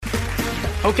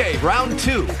Okay, round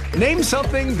two. Name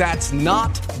something that's not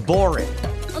boring.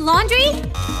 A laundry?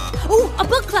 Ooh, a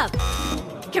book club.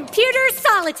 Computer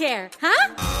solitaire,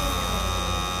 huh?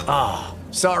 Ah,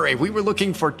 oh, sorry, we were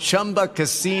looking for Chumba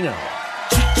Casino.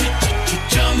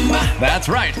 That's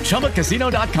right,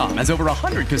 ChumbaCasino.com has over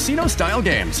 100 casino-style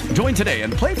games. Join today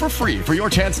and play for free for your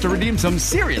chance to redeem some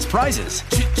serious prizes.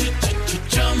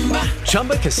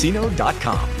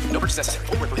 ChumbaCasino.com. No purchase necessary.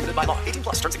 Void where prohibited by law. 18+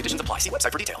 terms and conditions apply. See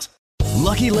website for details.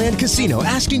 Lucky Land Casino,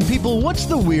 asking people, what's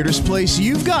the weirdest place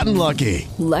you've gotten lucky?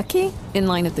 Lucky? In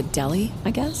line at the deli,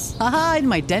 I guess? Aha, in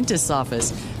my dentist's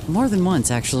office. More than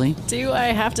once, actually. Do I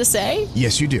have to say?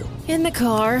 Yes, you do. In the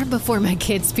car before my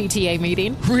kids' PTA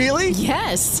meeting. Really?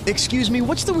 Yes. Excuse me,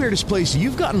 what's the weirdest place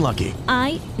you've gotten lucky?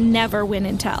 I never win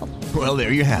and tell. Well,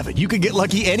 there you have it. You can get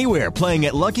lucky anywhere, playing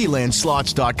at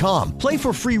LuckyLandSlots.com. Play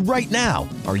for free right now.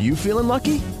 Are you feeling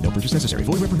lucky? No purchase necessary.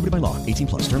 Void where prohibited by law. 18+.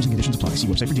 Terms and conditions apply. See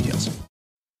website for details.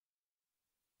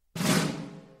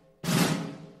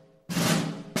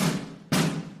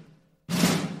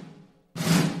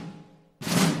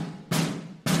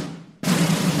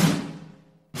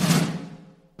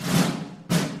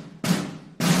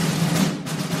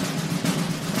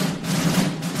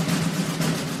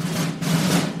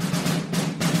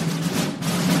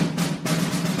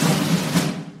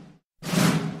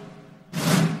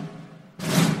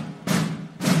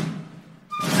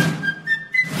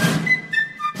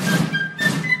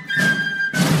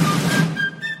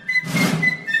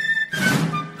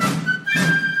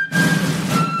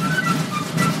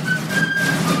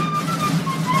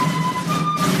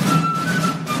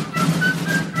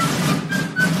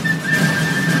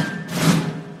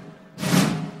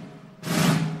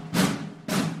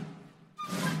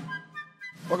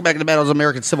 Welcome back to the Battles of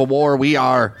American Civil War. We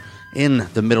are in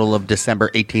the middle of December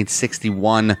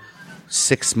 1861.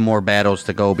 6 more battles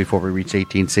to go before we reach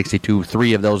 1862.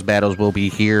 3 of those battles will be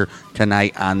here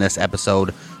tonight on this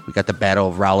episode. We got the Battle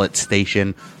of Rowlett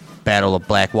Station, Battle of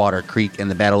Blackwater Creek, and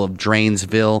the Battle of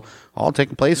Dranesville, all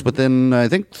taking place within, I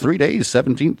think, 3 days,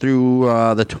 17th through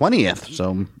the 20th. So,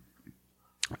 and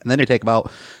then you take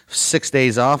about 6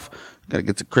 days off. Got to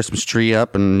get the Christmas tree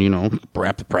up and,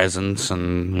 wrap the presents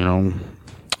and,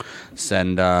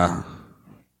 send,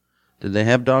 did they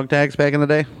have dog tags back in the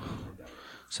day?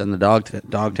 Send the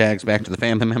dog tags back to the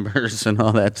family members and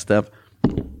all that stuff.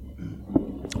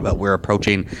 But we're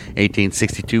approaching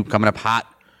 1862, coming up hot.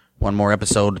 One more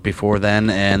episode before then.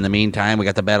 And in the meantime, we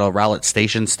got the Battle of Rowlett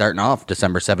Station starting off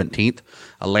December 17th.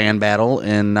 A land battle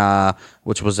in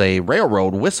which was a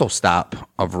railroad whistle stop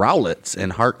of Rowlett's in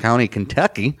Hart County,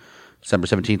 Kentucky. December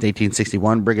 17th,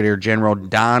 1861. Brigadier General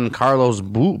Don Carlos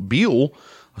Buell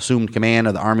assumed command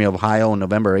of the Army of Ohio in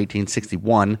November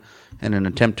 1861. In an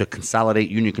attempt to consolidate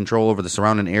Union control over the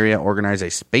surrounding area, organized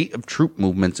a spate of troop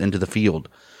movements into the field.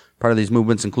 Part of these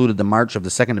movements included the march of the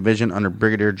 2nd Division under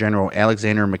Brigadier General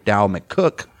Alexander McDowell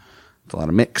McCook. It's a lot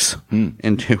of mix.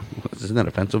 Into, isn't that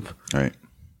offensive? All right.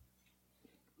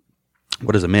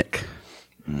 What is a mick?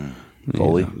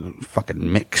 Foley?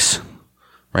 Fucking mix.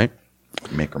 Right?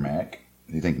 Mick or Mac?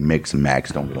 Do you think Mix and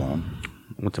Max don't get along?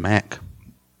 What's a Mac?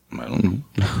 I don't know.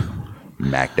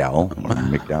 McDowell.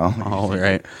 McDowell. Oh,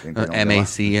 right.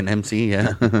 M-A-C and M-C, yeah.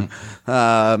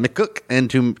 McCook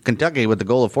into Kentucky with the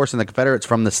goal of forcing the Confederates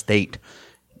from the state.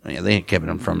 Yeah, they ain't keeping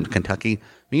them from Kentucky.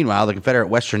 Meanwhile, the Confederate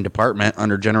Western Department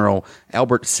under General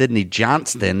Albert Sidney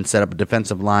Johnston set up a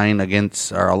defensive line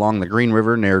along the Green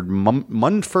River near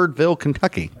Munfordville,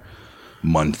 Kentucky.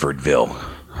 Munfordville.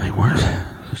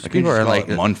 These people are like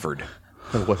Munford.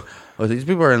 These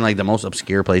people are in like the most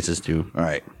obscure places too. All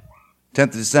right. 10th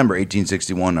of December,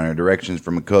 1861, under directions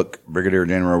from McCook, Brigadier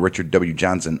General Richard W.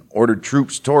 Johnson ordered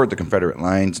troops toward the Confederate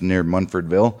lines near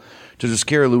Munfordville to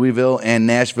secure Louisville and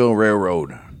Nashville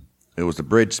Railroad. It was the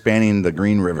bridge spanning the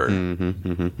Green River.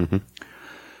 In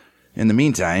the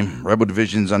meantime, rebel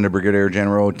divisions under Brigadier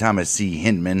General Thomas C.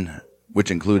 Hindman,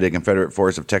 which included a Confederate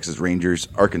force of Texas Rangers,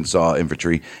 Arkansas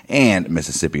Infantry, and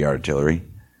Mississippi Artillery,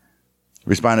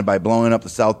 responded by blowing up the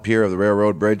south pier of the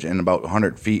railroad bridge and about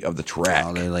 100 feet of the track.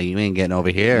 Oh, they're like, you ain't getting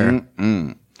over here.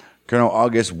 Colonel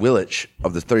August Willich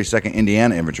of the 32nd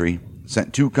Indiana Infantry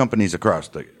sent 2 companies across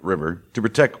the river to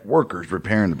protect workers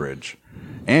repairing the bridge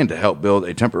and to help build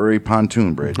a temporary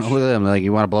pontoon bridge. Oh, look at them. Like,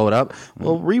 you want to blow it up?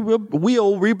 Well,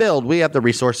 we'll rebuild. We have the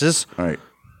resources. All right.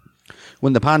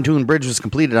 When the pontoon bridge was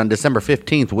completed on December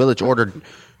 15th, Willich ordered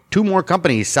 2 more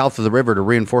companies south of the river to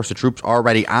reinforce the troops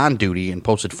already on duty and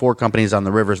posted 4 companies on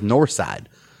the river's north side.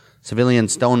 Civilian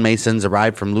stonemasons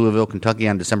arrived from Louisville, Kentucky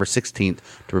on December 16th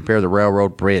to repair the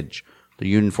railroad bridge. The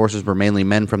Union forces were mainly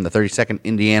men from the 32nd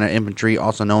Indiana Infantry,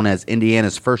 also known as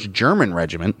Indiana's 1st German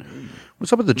Regiment,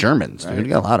 What's up with the Germans? Dude?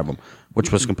 You got a lot of them.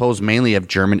 Which was composed mainly of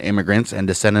German immigrants and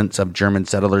descendants of German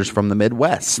settlers from the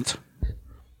Midwest.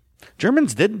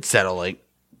 Germans did settle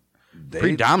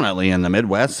predominantly in the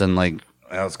Midwest and well,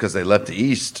 it's because they left the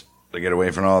East to get away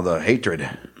from all the hatred.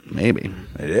 Maybe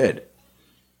they did.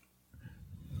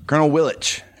 Colonel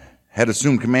Willich had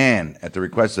assumed command at the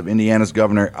request of Indiana's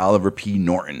Governor Oliver P.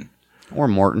 Norton. Or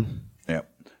Morton. Yep.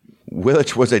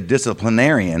 Willich was a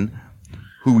disciplinarian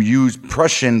who used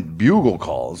Prussian bugle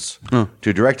calls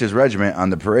to direct his regiment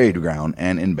on the parade ground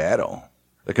and in battle.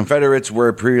 The Confederates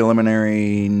were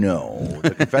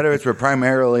The Confederates were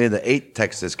primarily the 8th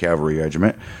Texas Cavalry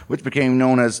Regiment, which became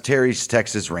known as Terry's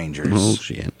Texas Rangers. Oh,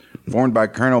 shit. Formed by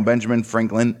Colonel Benjamin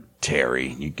Franklin Terry,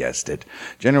 you guessed it.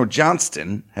 General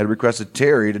Johnston had requested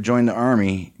Terry to join the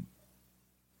army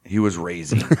he was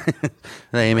raising.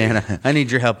 Hey, man, I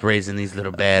need your help raising these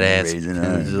little badasses. These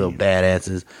little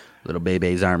badasses. Little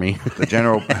baby's army. The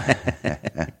general,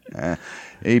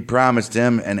 he promised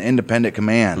him an independent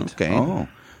command. Okay. Oh.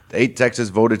 The 8th Texas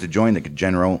voted to join the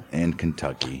general in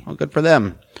Kentucky. Well, good for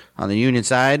them. On the Union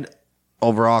side,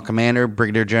 overall commander,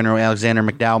 Brigadier General Alexander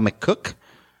McDowell McCook,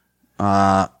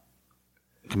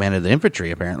 commanded the infantry,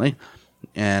 apparently,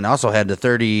 and also had the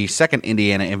 32nd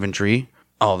Indiana Infantry.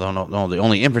 Although, no, the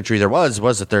only infantry there was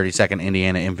the 32nd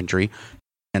Indiana Infantry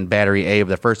and Battery A of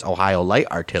the 1st Ohio Light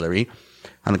Artillery.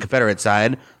 On the Confederate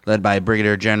side, led by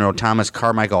Brigadier General Thomas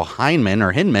Carmichael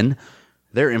Hinman,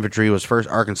 their infantry was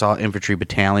 1st Arkansas Infantry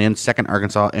Battalion, 2nd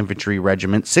Arkansas Infantry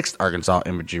Regiment, 6th Arkansas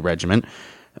Infantry Regiment.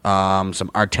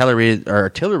 Some artillery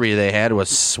they had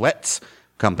was Sweat's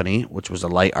Company, which was a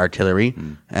light artillery,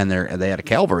 and they had a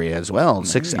cavalry as well.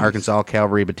 Nice. 6th Arkansas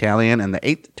Cavalry Battalion and the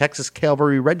 8th Texas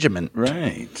Cavalry Regiment.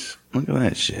 Right. Look at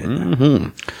that shit. Mm-hmm.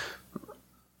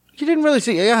 You didn't really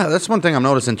see. Yeah, that's one thing I'm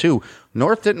noticing too.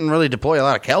 North didn't really deploy a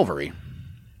lot of cavalry.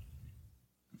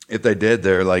 If they did,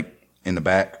 they're in the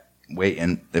back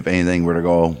waiting if anything were to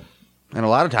go. And a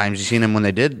lot of times you seen them when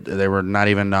they did, they were not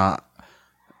even.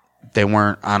 They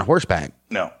weren't on horseback.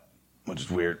 No, which is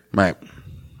weird. Right.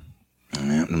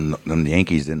 Yeah, them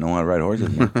Yankees didn't know how to ride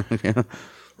horses. Yeah.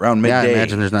 Around midday. Yeah, I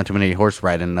imagine there's not too many horse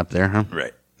riding up there, huh?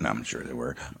 Right. No, I'm sure they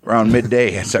were. Around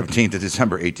midday, 17th of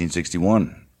December,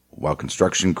 1861. While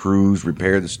construction crews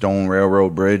repaired the Stone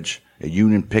Railroad Bridge, a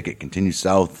Union picket continued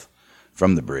south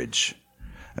from the bridge.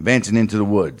 Advancing into the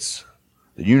woods,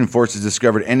 the Union forces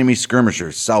discovered enemy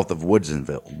skirmishers south of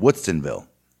Woodsonville.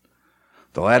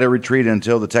 The latter retreated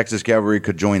until the Texas cavalry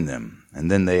could join them, and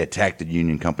then they attacked the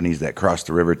Union companies that crossed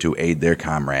the river to aid their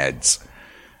comrades.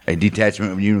 A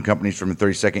detachment of Union companies from the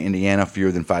 32nd Indiana,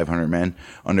 fewer than 500 men,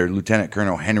 under Lieutenant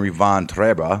Colonel Henry Von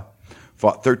Treba,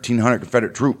 fought 1,300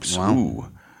 Confederate troops. Wow.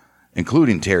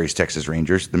 Including Terry's Texas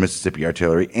Rangers, the Mississippi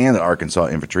Artillery, and the Arkansas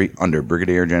Infantry under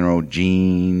Brigadier General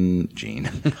Brigadier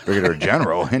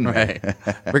General Hinman. Right.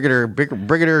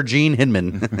 Brigadier Gene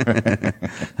Hinman. The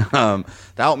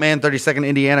outmanned 32nd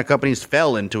Indiana companies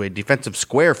fell into a defensive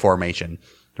square formation.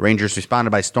 The Rangers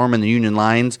responded by storming the Union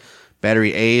lines.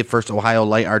 Battery A, 1st Ohio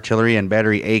Light Artillery, and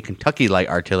Battery A, Kentucky Light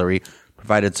Artillery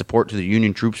provided support to the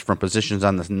Union troops from positions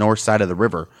on the north side of the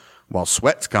river, while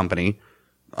Sweat's Company,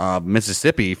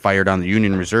 Mississippi, fired on the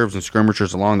Union reserves and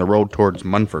skirmishers along the road towards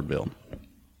Munfordville.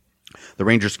 The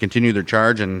Rangers continued their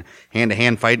charge and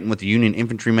hand-to-hand fighting with the Union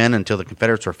infantrymen until the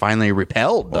Confederates were finally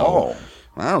repelled, though. Oh.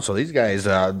 Wow, so these guys,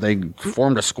 they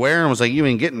formed a square and was like, you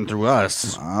ain't getting through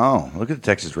us. Oh, look at the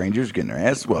Texas Rangers getting their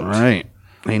ass whooped. Right.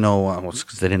 They know, it's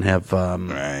because they didn't have,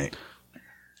 right.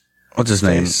 What's his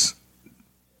name?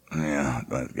 Yeah,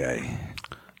 that guy.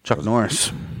 Chuck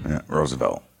Norris. Yeah,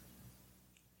 Roosevelt.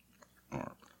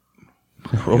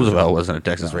 Roosevelt wasn't a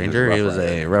Texas Ranger. He was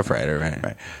a Rough Rider,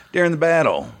 right? During the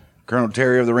battle, Colonel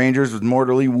Terry of the Rangers was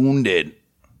mortally wounded.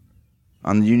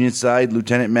 On the Union side,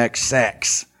 Lieutenant Max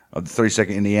Sachs of the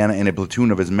 32nd Indiana and a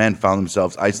platoon of his men found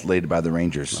themselves isolated by the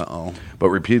Rangers. But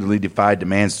repeatedly defied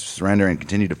demands to surrender and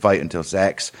continued to fight until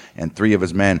Sachs and 3 of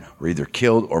his men were either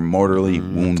killed or mortally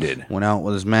wounded. Went out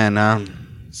with his men, huh?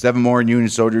 7 more Union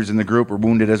soldiers in the group were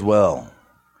wounded as well.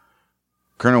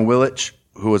 Colonel Willich,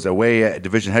 who was away at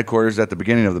division headquarters at the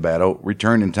beginning of the battle,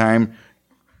 returned in time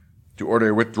to order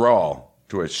a withdrawal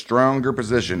to a stronger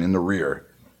position in the rear.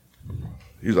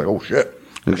 He was like, oh, shit.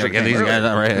 I gotta get these guys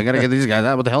out, right? I gotta get these guys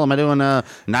out. What the hell am I doing? Not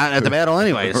at the battle,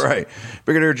 anyways. Right.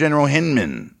 Brigadier General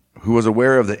Hinman, who was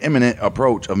aware of the imminent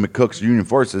approach of McCook's Union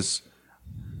forces,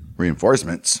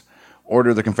 reinforcements,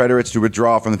 ordered the Confederates to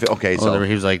withdraw from the field. Okay, so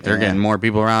he was like, they're getting more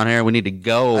people around here. We need to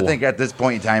go. I think at this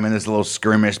point in time in this little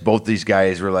skirmish, both these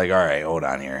guys were like, all right, hold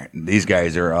on here. These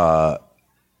guys are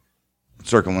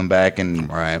circling back, and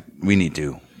we need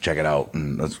to. check it out,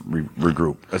 and let's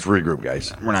regroup. Let's regroup,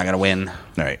 guys. We're not going to win. All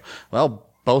right. Well,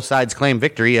 both sides claimed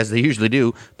victory, as they usually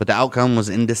do, but the outcome was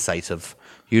indecisive.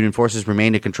 Union forces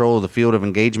remained in control of the field of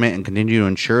engagement and continued to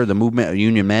ensure the movement of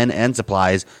Union men and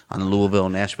supplies on the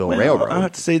Louisville-Nashville Railroad. I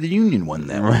have to say the Union won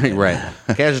that. Right.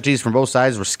 Casualties from both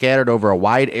sides were scattered over a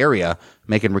wide area,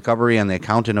 making recovery and the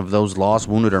accounting of those lost,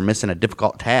 wounded, or missing a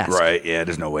difficult task. Right, yeah,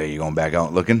 there's no way you're going back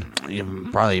out looking.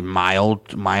 Probably a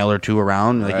mile or two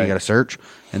around, like you got to search.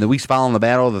 In the weeks following the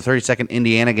battle, the 32nd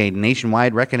Indiana gained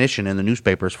nationwide recognition in the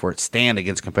newspapers for its stand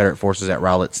against Confederate forces at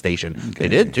Rowlett Station. Okay. They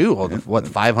did, too.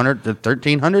 500 to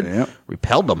 1,300? Yep.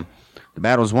 Repelled them. The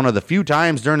battle was one of the few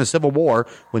times during the Civil War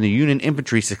when the Union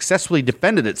infantry successfully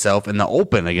defended itself in the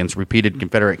open against repeated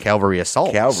Confederate cavalry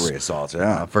assaults.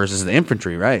 Versus the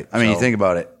infantry, right. I mean, you think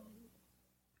about it.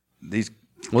 These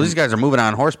guys are moving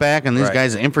on horseback, and these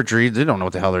guys, infantry, they don't know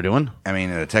what the hell they're doing. I mean,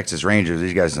 the Texas Rangers,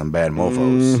 these guys are some bad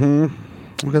mofos. Mm-hmm.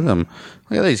 Look at them.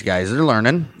 Look at these guys. They're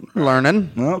learning.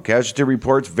 Well, casualty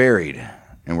reports varied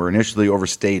and were initially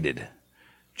overstated.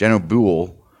 General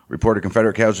Buell reported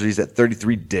Confederate casualties at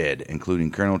 33 dead, including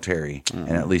Colonel Terry,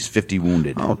 and at least 50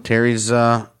 wounded. Oh, Terry's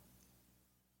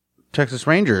Texas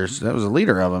Rangers. That was the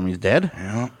leader of them. He's dead?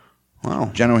 Yeah. Wow.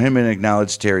 General Hinman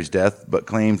acknowledged Terry's death, but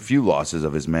claimed few losses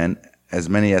of his men, as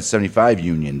many as 75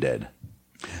 Union dead.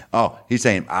 Oh, he's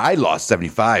saying, I lost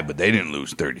 75, but they didn't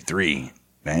lose 33.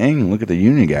 Dang, look at the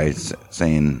Union guys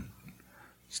saying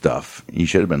stuff. He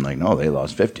should have been like, no, they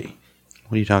lost 50.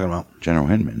 What are you talking about? General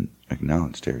Hinman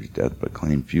acknowledged Terry's death, but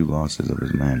claimed few losses of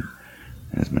his men,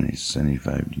 and as many as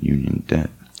 75 Union dead.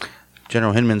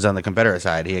 General Hinman's on the Confederate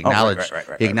side. He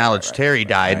acknowledged Terry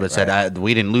died, but said,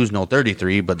 we didn't lose no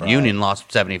 33, but the Union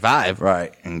lost 75.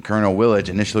 Right. And Colonel Willage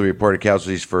initially reported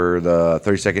casualties for the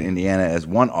 32nd Indiana as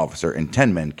 1 officer and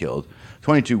 10 men killed,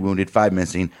 22 wounded, 5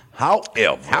 missing.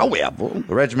 However, the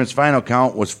regiment's final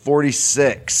count was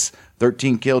 46,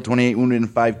 13 killed, 28 wounded,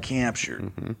 and 5 captured.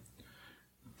 Mm-hmm.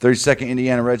 32nd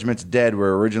Indiana Regiment's dead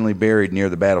were originally buried near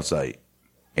the battle site.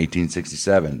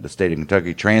 1867, the state of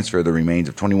Kentucky transferred the remains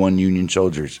of 21 Union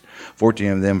soldiers,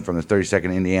 14 of them from the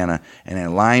 32nd Indiana, and a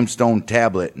limestone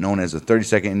tablet known as the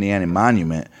 32nd Indiana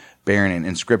Monument bearing an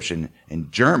inscription in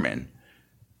German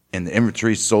in the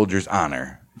infantry soldiers'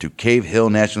 honor to Cave Hill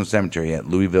National Cemetery at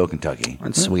Louisville, Kentucky.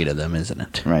 That's sweet of them, isn't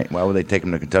it? Right. Why would they take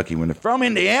them to Kentucky when they're from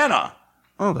Indiana?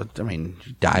 Oh, you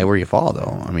die where you fall,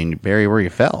 though. I mean, you bury where you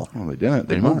fell. Well, they didn't.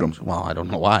 They moved them. Well, I don't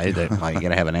know why. You got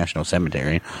to have a national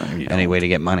cemetery. Any way to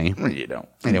get money. You don't.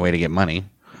 Any way to get money.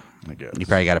 I guess. You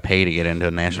probably got to pay to get into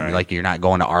a national. Right. Like, you're not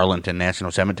going to Arlington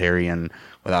National Cemetery and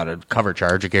without a cover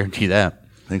charge. I guarantee that.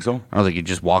 Think so? I don't think you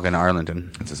just walk into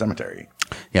Arlington. It's a cemetery.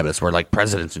 Yeah, but it's where like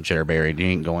presidents and shit are buried. You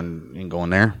ain't going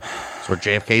there. It's where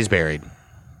JFK's buried.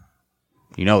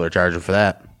 You know they're charging for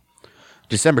that.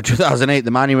 December 2008, the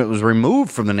monument was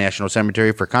removed from the National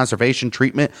Cemetery for conservation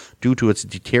treatment due to its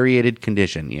deteriorated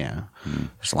condition. Yeah,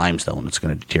 It's limestone. It's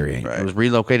going to deteriorate. Right. It was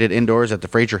relocated indoors at the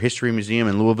Fraser History Museum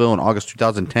in Louisville in August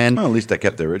 2010. Well, at least I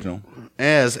kept the original.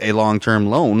 As a long-term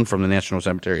loan from the National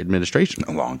Cemetery Administration.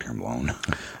 A long-term loan.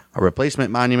 A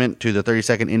replacement monument to the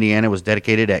 32nd Indiana was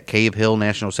dedicated at Cave Hill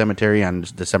National Cemetery on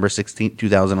December 16,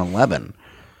 2011.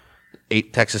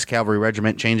 8th Texas Cavalry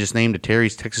Regiment changed its name to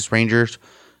Terry's Texas Rangers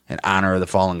in honor of the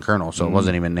fallen colonel, so it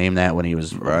wasn't even named that when he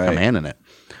was commanding it.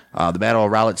 The Battle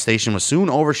of Rowlett Station was soon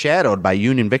overshadowed by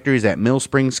Union victories at Mill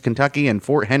Springs, Kentucky, and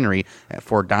Fort Henry at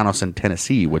Fort Donelson,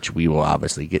 Tennessee, which we will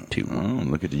obviously get to. Oh,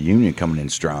 look at the Union coming in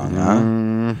strong, huh?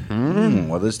 Mm-hmm.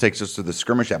 Well, this takes us to the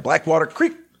skirmish at Blackwater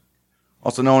Creek,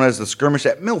 also known as the skirmish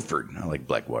at Milford. I like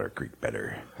Blackwater Creek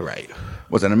better. Right.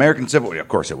 Was an American Civil War. Of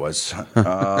course it was.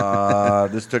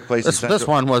 This took place in This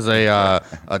one was a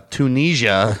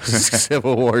Tunisia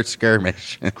Civil War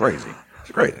skirmish. It's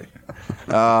crazy.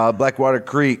 Blackwater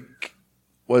Creek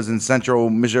was in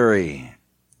central Missouri.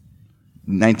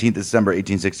 19th December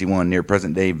 1861, near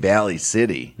present-day Valley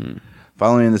City.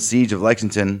 Following the siege of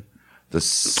Lexington,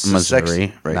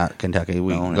 Missouri, not Kentucky.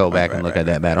 We can go back and look at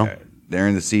that battle.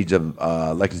 During the siege of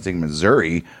Lexington,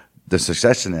 Missouri, the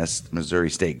secessionist Missouri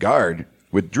State Guard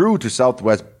withdrew to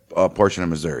southwest portion of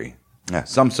Missouri. Yeah,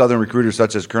 some Southern recruiters,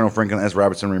 such as Colonel Franklin S.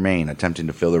 Robertson, remain, attempting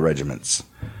to fill the regiments.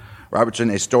 Robertson,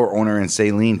 a store owner in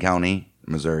Saline County,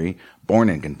 Missouri, born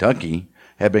in Kentucky,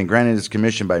 had been granted his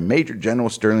commission by Major General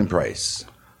Sterling Price.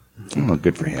 Oh,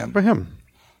 good for him.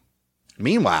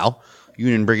 Meanwhile,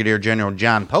 Union Brigadier General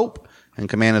John Pope, in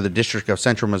command of the District of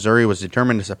Central Missouri, was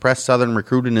determined to suppress Southern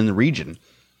recruiting in the region.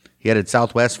 He headed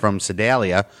southwest from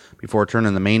Sedalia before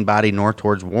turning the main body north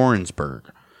towards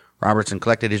Warrensburg. Robertson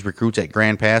collected his recruits at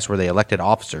Grand Pass, where they elected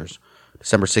officers.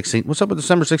 December 16th. What's up with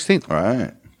December 16th? All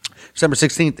right. December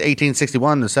 16th,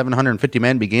 1861, the 750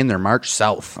 men began their march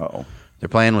south. Uh-oh. Their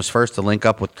plan was first to link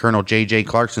up with Colonel J.J.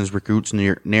 Clarkson's recruits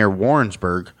near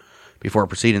Warrensburg before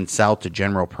proceeding south to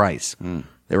General Price.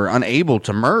 They were unable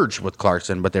to merge with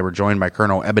Clarkson, but they were joined by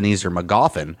Colonel Ebenezer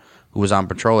McGoffin, who was on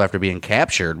patrol after being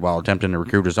captured while attempting to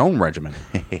recruit his own regiment.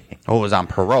 Oh, it was on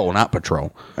parole, not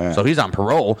patrol. So he's on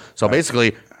parole. So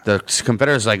basically, the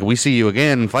Confederates like, we see you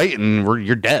again fighting,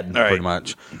 you're dead, pretty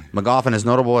much. McGoffin is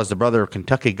notable as the brother of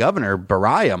Kentucky Governor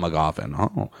Beriah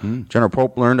McGoffin. General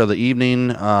Pope learned on the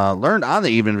evening of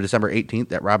December 18th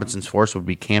that Robinson's force would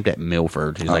be camped at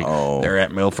Milford. He's like, they're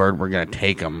at Milford, we're going to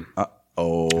take them.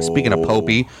 Speaking of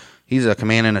Popey, he's a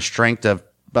commanding a strength of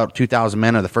about 2,000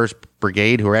 men of the 1st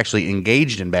Brigade who were actually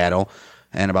engaged in battle,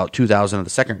 and about 2,000 of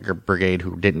the 2nd Brigade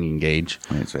who didn't engage.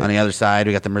 Right. On the other side,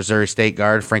 we got the Missouri State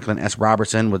Guard. Franklin S.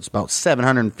 Robertson was about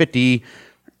 750,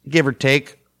 give or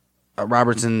take,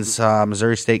 Robertson's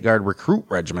Missouri State Guard recruit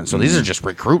regiment. So these are just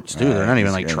recruits, too. They're not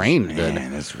even like trained.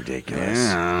 Man, that's ridiculous.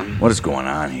 Yeah. What is going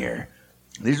on here?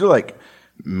 These are like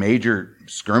major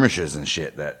skirmishes and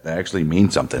shit that actually mean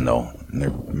something, though. And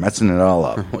they're messing it all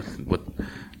up. with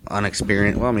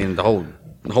unexperienced. Well, I mean, the whole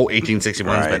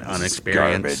 1861 has been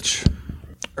unexperienced. Garbage.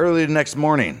 Early the next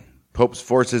morning, Pope's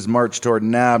forces marched toward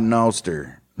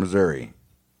Knob-Noster, Missouri.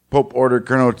 Pope ordered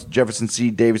Colonel Jefferson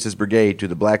C. Davis's brigade to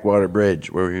the Blackwater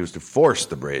Bridge, where he was to force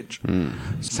the bridge.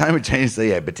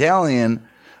 Simultaneously, a battalion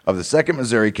of the 2nd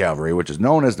Missouri Cavalry, which is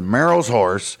known as the Merrill's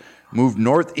Horse, moved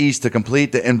northeast to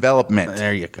complete the envelopment.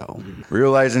 There you go.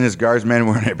 Realizing his guardsmen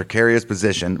were in a precarious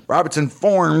position, Robertson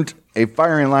formed a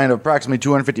firing line of approximately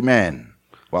 250 men,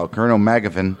 while Colonel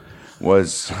McGoffin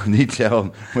was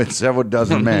detailed with several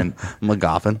dozen men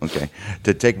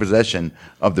to take possession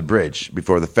of the bridge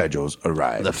before the Federals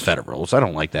arrived. The Federals. I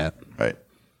don't like that. Right.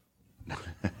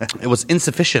 It was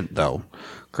insufficient, though.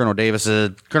 Colonel Davis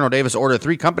ordered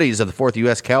 3 companies of the 4th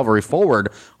U.S. Cavalry forward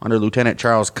under Lieutenant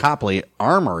Charles Copley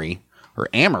Amory,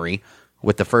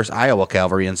 with the 1st Iowa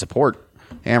Cavalry in support.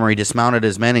 Amory dismounted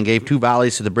his men and gave 2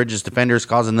 volleys to the bridge's defenders,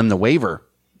 causing them to waver.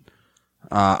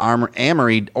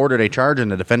 Amory ordered a charge,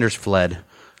 and the defenders fled.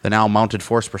 The now mounted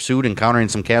force pursued, encountering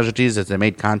some casualties as they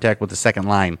made contact with the 2nd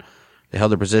line. They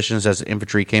held their positions as the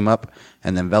infantry came up,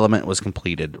 and the envelopment was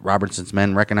completed. Robertson's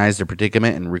men recognized their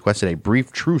predicament and requested a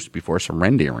brief truce before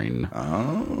surrendering.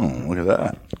 Oh, look at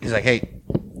that. He's like, hey,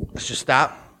 let's just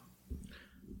stop.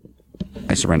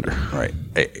 I surrender. Right.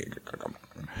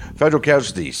 Federal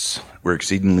casualties were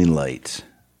exceedingly light.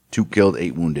 2 killed,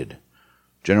 8 wounded.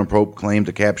 General Pope claimed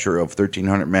the capture of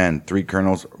 1,300 men, 3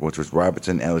 colonels, which was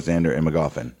Robertson, Alexander, and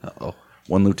McGoffin.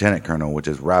 1 lieutenant colonel, which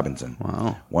is Robinson.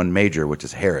 Wow. 1 major, which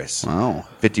is Harris. Wow.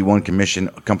 51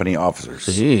 commissioned company officers.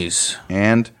 Jeez.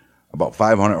 And about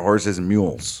 500 horses and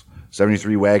mules.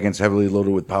 73 wagons heavily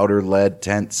loaded with powder, lead,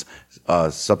 tents,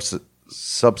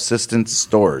 subsistence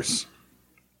stores.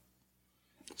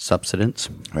 Subsistence?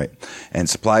 Right. And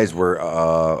supplies were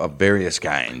of various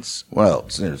kinds. Well,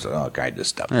 there's all kinds of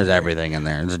stuff. There's everything in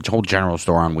there. There's a whole general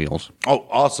store on wheels. Oh,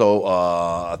 also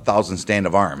 1,000 stand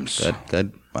of arms.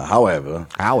 Good. However,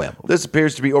 this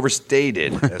appears to be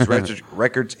overstated, as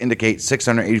records indicate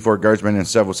 684 guardsmen and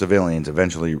several civilians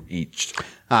eventually reached.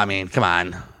 I mean, come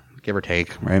on. Give or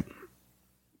take, right?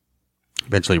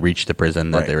 Eventually reached the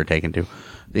prison that they were taken to.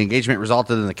 The engagement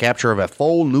resulted in the capture of a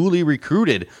full, newly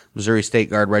recruited Missouri State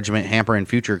Guard regiment, hampering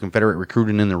future Confederate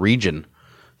recruiting in the region.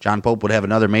 John Pope would have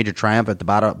another major triumph at the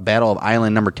Battle of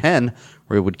Island No. 10,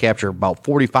 where he would capture about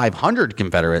 4,500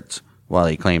 Confederates, while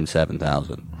he claimed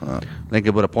 7,000.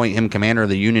 Lincoln would appoint him commander of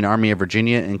the Union Army of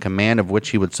Virginia, in command of which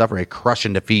he would suffer a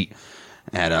crushing defeat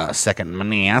at 2nd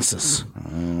Manassas.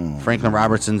 Franklin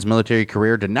Robertson's military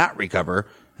career did not recover,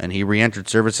 and he re-entered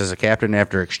service as a captain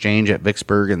after exchange at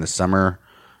Vicksburg in the summer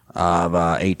of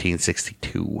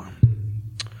 1862.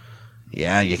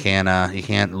 Yeah, you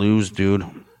can't lose, dude.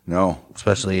 No.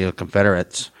 Especially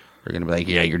Confederates. They're going to be like,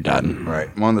 yeah, you're done.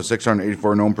 Right. One of the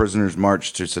 684 known prisoners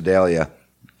marched to Sedalia,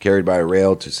 carried by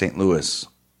rail to St. Louis,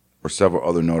 were several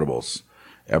other notables.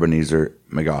 Ebenezer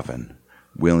McGoffin,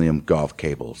 William Goff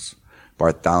Cables,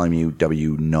 Bartholomew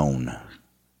W. Known.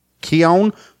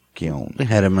 Keown? They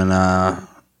had him in a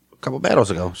couple battles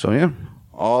ago, so yeah.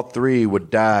 All 3 would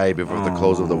die before the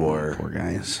close of the war. Poor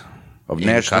guys. Of in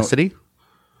national custody?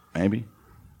 Maybe.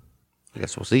 I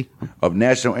guess we'll see. Of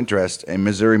national interest, a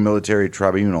Missouri military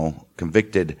tribunal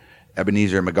convicted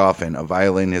Ebenezer McGoffin of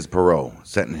violating his parole,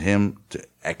 sentencing him to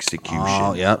execution.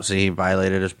 Oh, yep. See, he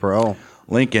violated his parole.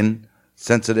 Lincoln,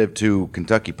 sensitive to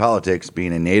Kentucky politics,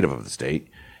 being a native of the state,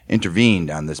 intervened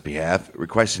on this behalf,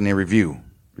 requesting a review.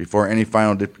 Before any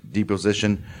final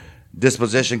deposition,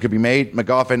 disposition could be made,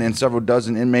 McGoffin and several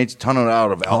dozen inmates tunneled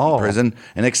out of Alton Prison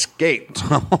and escaped.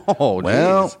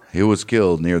 Well, he was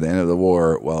killed near the end of the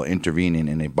war while intervening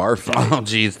in a bar fight. Oh,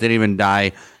 geez. Didn't even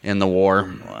die in the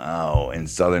war. Wow. In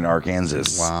southern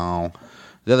Arkansas. Wow.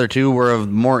 The other two were of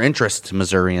more interest to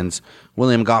Missourians.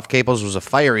 William Goff Caples was a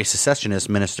fiery secessionist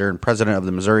minister and president of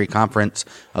the Missouri Conference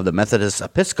of the Methodist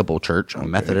Episcopal Church. Okay.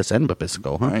 Methodist and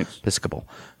Episcopal. Huh? Nice. Episcopal.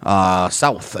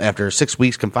 South. After 6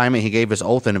 weeks confinement, he gave his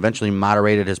oath and eventually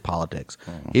moderated his politics.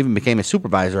 He even became a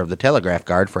supervisor of the telegraph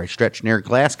guard for a stretch near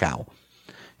Glasgow.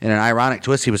 In an ironic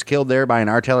twist, he was killed there by an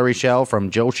artillery shell from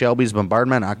Joe Shelby's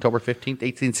bombardment on October 15th,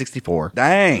 1864.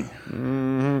 Dang.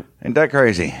 Mm-hmm. Ain't that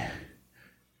crazy?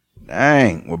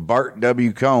 Dang. Well, Bart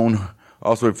W. Cone,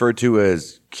 also referred to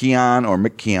as Keon or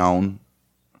McKeon,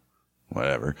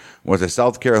 whatever, was a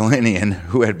South Carolinian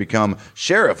who had become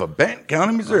sheriff of Benton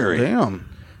County, Missouri. Oh, damn.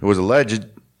 It was alleged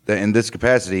that in this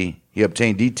capacity, he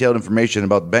obtained detailed information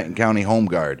about the Benton County Home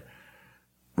Guard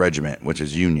Regiment, which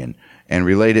is Union, and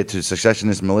related to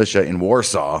secessionist militia in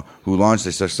Warsaw, who launched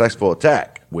a successful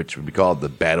attack, which would be called the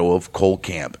Battle of Coal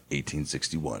Camp,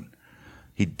 1861.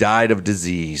 He died of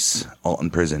disease,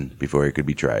 Alton Prison, before he could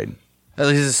be tried. That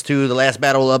leads us to the last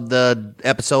battle of the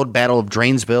episode, Battle of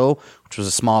Dranesville, which was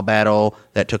a small battle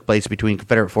that took place between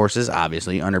Confederate forces,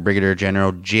 obviously, under Brigadier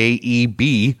General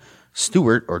J.E.B.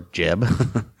 Stewart, or Jeb.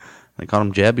 They called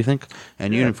him Jeb, you think?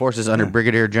 And Union forces under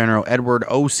Brigadier General Edward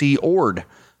O.C. Ord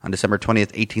on December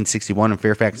 20th, 1861 in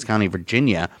Fairfax County,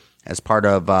 Virginia, as part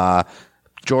of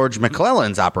George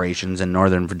McClellan's operations in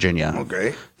Northern Virginia.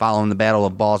 Okay. Following the Battle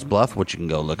of Ball's Bluff, which you can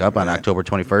go look up, on October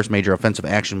 21st, major offensive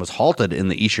action was halted in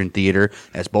the Eastern Theater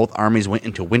as both armies went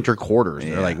into winter quarters.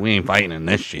 They're like, we ain't fighting in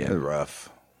this shit. That's rough.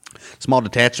 Small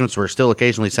detachments were still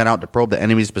occasionally sent out to probe the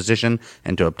enemy's position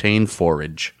and to obtain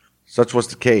forage. Such was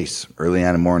the case early on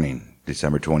in the morning,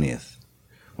 December 20th,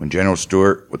 when General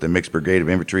Stewart, with a mixed brigade of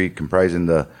infantry comprising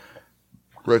the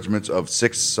regiments of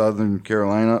 6th Southern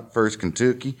Carolina, 1st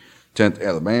Kentucky, 10th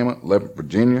Alabama, 11th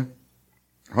Virginia,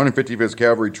 155th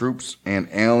Cavalry Troops, and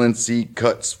Allen C.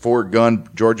 Cutts 4-gun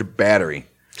Georgia Battery.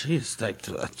 Jeez,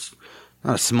 that's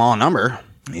not a small number.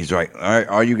 He's right. All right,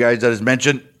 all you guys that is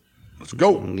mentioned, let's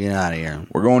go. Get out of here.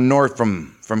 We're going north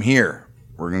from here.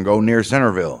 We're going to go near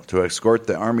Centerville to escort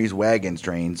the Army's wagon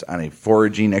trains on a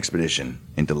foraging expedition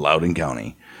into Loudoun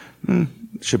County.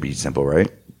 Should be simple,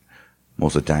 right?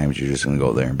 Most of the times you're just going to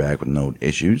go there and back with no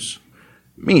issues.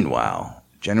 Meanwhile,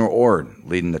 General Ord,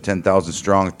 leading the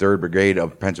 10,000-strong 3rd Brigade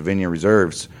of Pennsylvania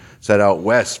Reserves, set out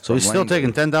west. So he's still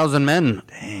taking 10,000 men.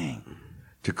 Dang.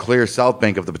 To clear south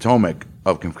bank of the Potomac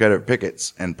of Confederate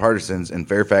pickets and partisans in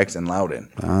Fairfax and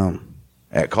Loudoun.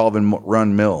 At Colvin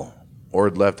Run Mill,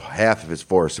 Ord left half of his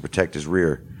force to protect his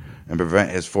rear and prevent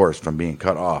his force from being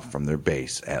cut off from their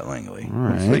base at Langley.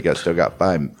 Right. So he still got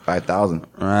 5,000.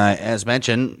 Right. As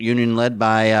mentioned, Union led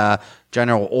by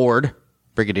General Ord,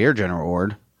 Brigadier General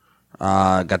Ord,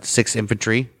 got the 6th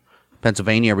Infantry,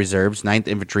 Pennsylvania Reserves, 9th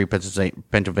Infantry,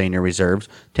 Pennsylvania Reserves,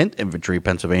 10th Infantry,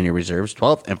 Pennsylvania Reserves,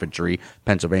 12th Infantry,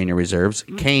 Pennsylvania Reserves,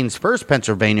 Kane's 1st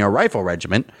Pennsylvania Rifle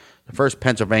Regiment, the 1st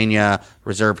Pennsylvania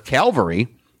Reserve Cavalry,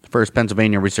 the 1st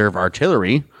Pennsylvania Reserve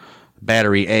Artillery,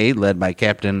 Battery A, led by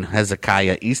Captain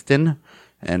Hezekiah Easton,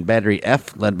 and Battery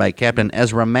F, led by Captain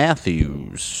Ezra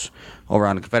Matthews. Over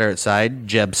on the Confederate side,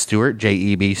 Jeb Stewart,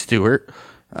 J.E.B. Stewart,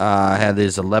 had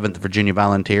his 11th Virginia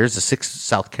Volunteers, the 6th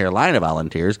South Carolina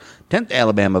Volunteers, 10th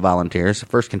Alabama Volunteers,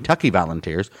 1st Kentucky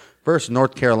Volunteers, 1st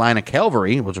North Carolina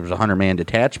Cavalry, which was a 100-man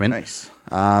detachment, nice.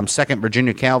 2nd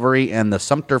Virginia Cavalry, and the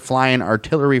Sumter Flying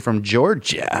Artillery from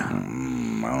Georgia. I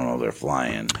don't know, they're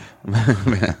flying.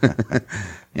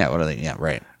 Yeah, what are they? Yeah,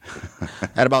 right.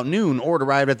 At about noon, Ord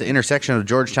arrived at the intersection of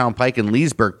Georgetown Pike and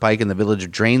Leesburg Pike in the village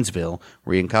of Dranesville,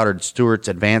 where he encountered Stewart's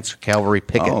advanced cavalry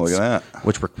pickets, look at that.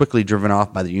 which were quickly driven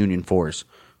off by the Union force.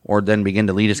 Ord then began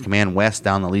to lead his command west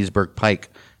down the Leesburg Pike.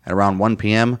 At around 1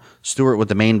 p.m., Stewart, with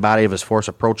the main body of his force,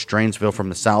 approached Dranesville from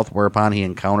the south, whereupon he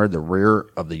encountered the rear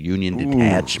of the Union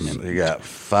detachment. So you got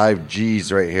 5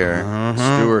 Gs right here.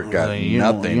 Stewart got nothing, you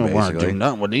don't basically. want to do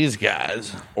nothing with these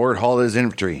guys. Ord halted his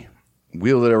infantry,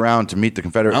 wheeled it around to meet the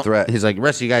Confederate threat. He's like, the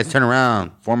rest of you guys turn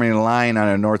around. Forming a line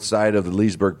on the north side of the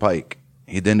Leesburg Pike.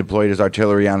 He then deployed his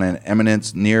artillery on an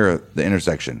eminence near the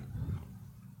intersection.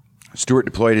 Stewart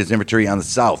deployed his infantry on the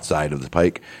south side of the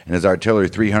pike and his artillery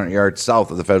 300 yards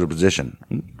south of the Federal position.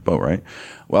 Boat, right?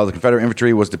 While the Confederate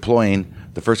infantry was deploying,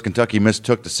 the 1st Kentucky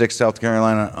mistook the 6th South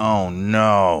Carolina,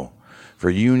 for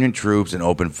Union troops and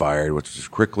opened fire, which was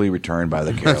quickly returned by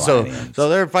the Carolinians. So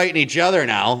they're fighting each other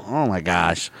now. Oh, my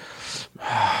gosh.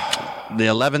 The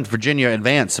 11th Virginia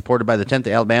advanced, supported by the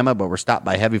 10th Alabama, but were stopped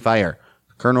by heavy fire.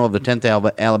 The colonel of the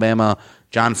 10th Alabama,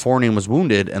 John Forney was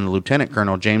wounded, and the Lieutenant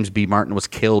Colonel James B. Martin was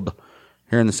killed.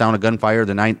 Hearing the sound of gunfire,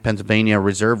 the 9th Pennsylvania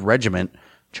Reserve Regiment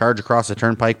charged across the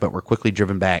turnpike, but were quickly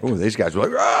driven back. Oh, these guys were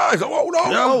like, oh,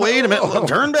 No, wait a minute.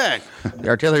 Turn back. The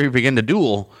artillery began to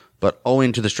duel, but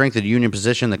owing to the strength of the Union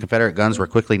position, the Confederate guns were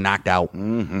quickly knocked out.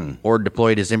 Ord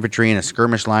deployed his infantry in a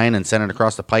skirmish line and sent it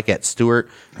across the pike at Stewart,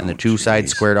 and the two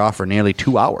sides squared off for nearly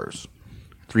 2 hours.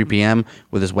 3 p.m.,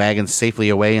 with his wagons safely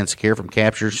away and secure from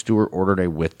capture, Stewart ordered a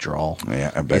withdrawal.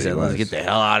 Yeah, I bet he said, let's get the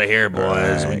hell out of here,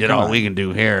 boys. We did all we can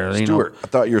do here. Stewart, I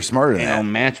thought you were smarter than that. No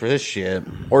match for this shit.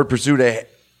 Ord pursued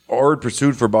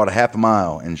for about a half a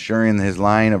mile, ensuring his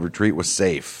line of retreat was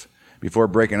safe, before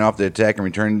breaking off the attack and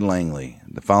returning to Langley.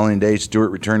 The following day,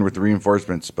 Stewart returned with the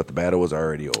reinforcements, but the battle was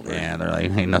already over. Yeah, they're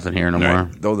like, ain't nothing here no more.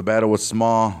 Though the battle was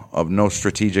small, of no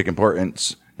strategic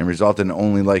importance, and resulted in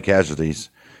only light casualties,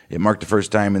 it marked the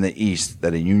first time in the East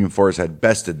that a Union force had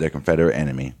bested the Confederate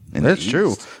enemy. That's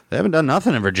true. They haven't done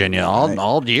nothing in Virginia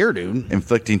all year, dude.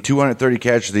 Inflicting 230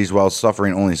 casualties while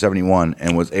suffering only 71,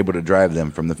 and was able to drive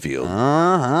them from the field.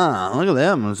 Look at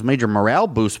them. It was a major morale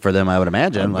boost for them, I would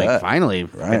imagine. Finally,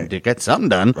 to get something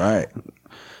done. Right.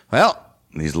 Well,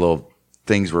 these little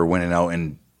things were winning out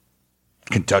in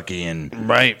Kentucky, and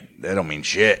they don't mean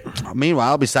shit.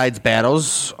 Meanwhile, besides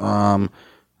battles,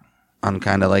 on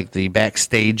kind of like the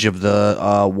backstage of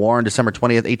the war on December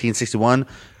 20th, 1861,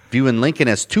 viewing Lincoln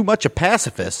as too much a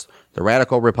pacifist, the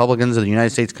radical Republicans of the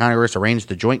United States Congress arranged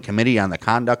the Joint Committee on the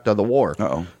Conduct of the War.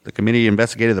 The committee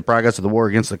investigated the progress of the war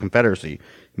against the Confederacy.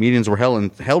 Meetings were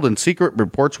held in secret.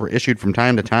 Reports were issued from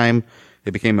time to time.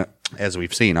 It became, as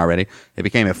we've seen already, it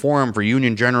became a forum for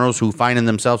Union generals who, finding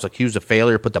themselves accused of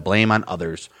failure, put the blame on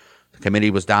others. The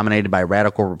committee was dominated by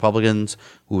radical Republicans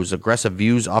whose aggressive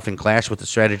views often clashed with the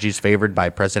strategies favored by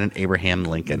President Abraham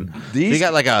Lincoln. So you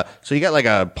got like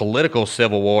a political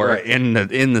civil war in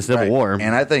the Civil War,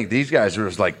 and I think these guys were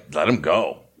just like, let them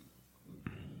go.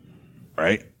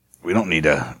 Right? We don't need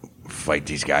to fight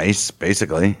these guys.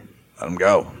 Basically, let them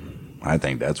go. I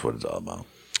think that's what it's all about.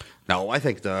 No, I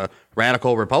think the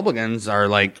radical Republicans are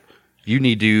like, you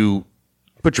need to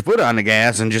put your foot on the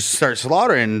gas and just start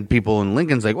slaughtering people. And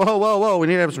Lincoln's like, whoa, we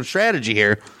need to have some strategy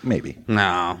here. Maybe.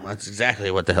 No, that's exactly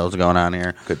what the hell's going on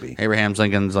here. Could be.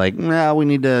 Lincoln's like, no, we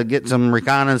need to get some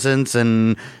reconnaissance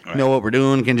and know what we're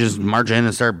doing. Can just march in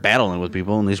and start battling with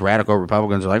people. And these radical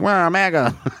Republicans are like, well,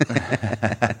 MAGA.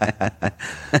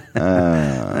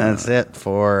 That's it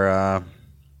for our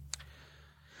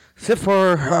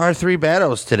three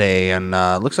battles today. And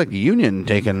looks like the Union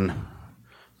taking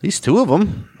these two of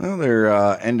them. Well, they're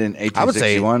ending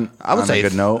 1861. I would say a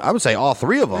good note. I would say all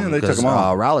three of them. Yeah, they took them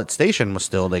all. Rowlett Station was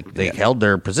still they held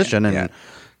their position, and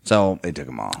so they took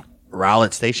them all.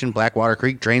 Rowlett Station, Blackwater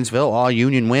Creek, Dranesville, all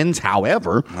Union wins.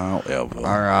 However,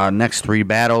 our next three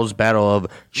battles: Battle of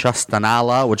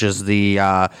Chustanala, which is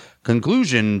the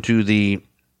conclusion to the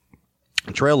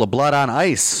Trail of Blood on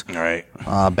Ice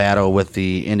battle with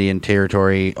the Indian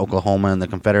Territory, Oklahoma, and the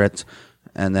Confederates.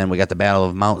 And then we got the Battle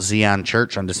of Mount Zion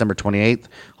Church on December 28th.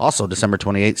 Also December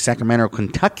 28th, Sacramento,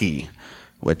 Kentucky,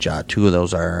 which two of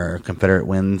those are Confederate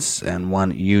wins and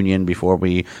one Union before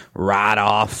we ride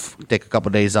off, take a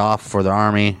couple days off for the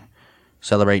Army,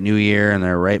 celebrate New Year, and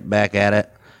they're right back at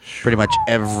it pretty much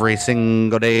every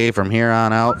single day from here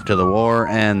on out till the war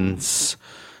ends.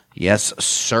 Yes,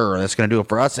 sir. That's going to do it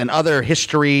for us. And other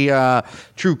history,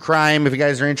 true crime, if you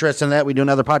guys are interested in that, we do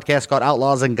another podcast called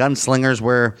Outlaws and Gunslingers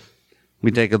where we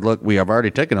take a look. We have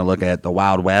already taken a look at the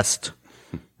Wild West,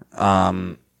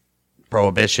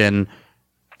 Prohibition,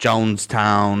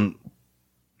 Jonestown,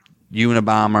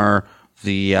 Unabomber,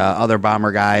 the other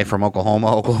bomber guy from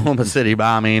Oklahoma City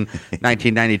bombing,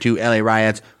 1992 LA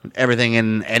riots, everything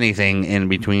and anything in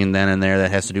between then and there that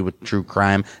has to do with true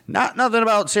crime. Nothing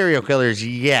about serial killers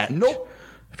yet. Nope.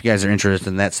 If you guys are interested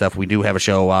in that stuff, we do have a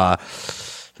show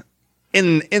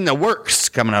in the works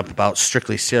coming up about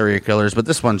strictly serial killers, but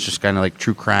this one's just kind of like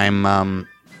true crime,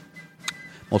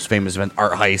 most famous event,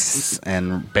 art heists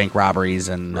and bank robberies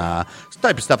and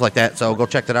type of stuff like that. So go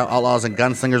check that out. Outlaws and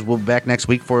Gunslingers. We'll be back next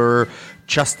week for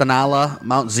Chustanala,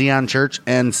 Mount Zion Church,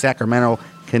 and Sacramento,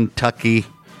 Kentucky.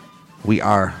 We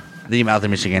are the Mouthy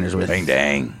Michiganders with Bang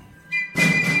Dang.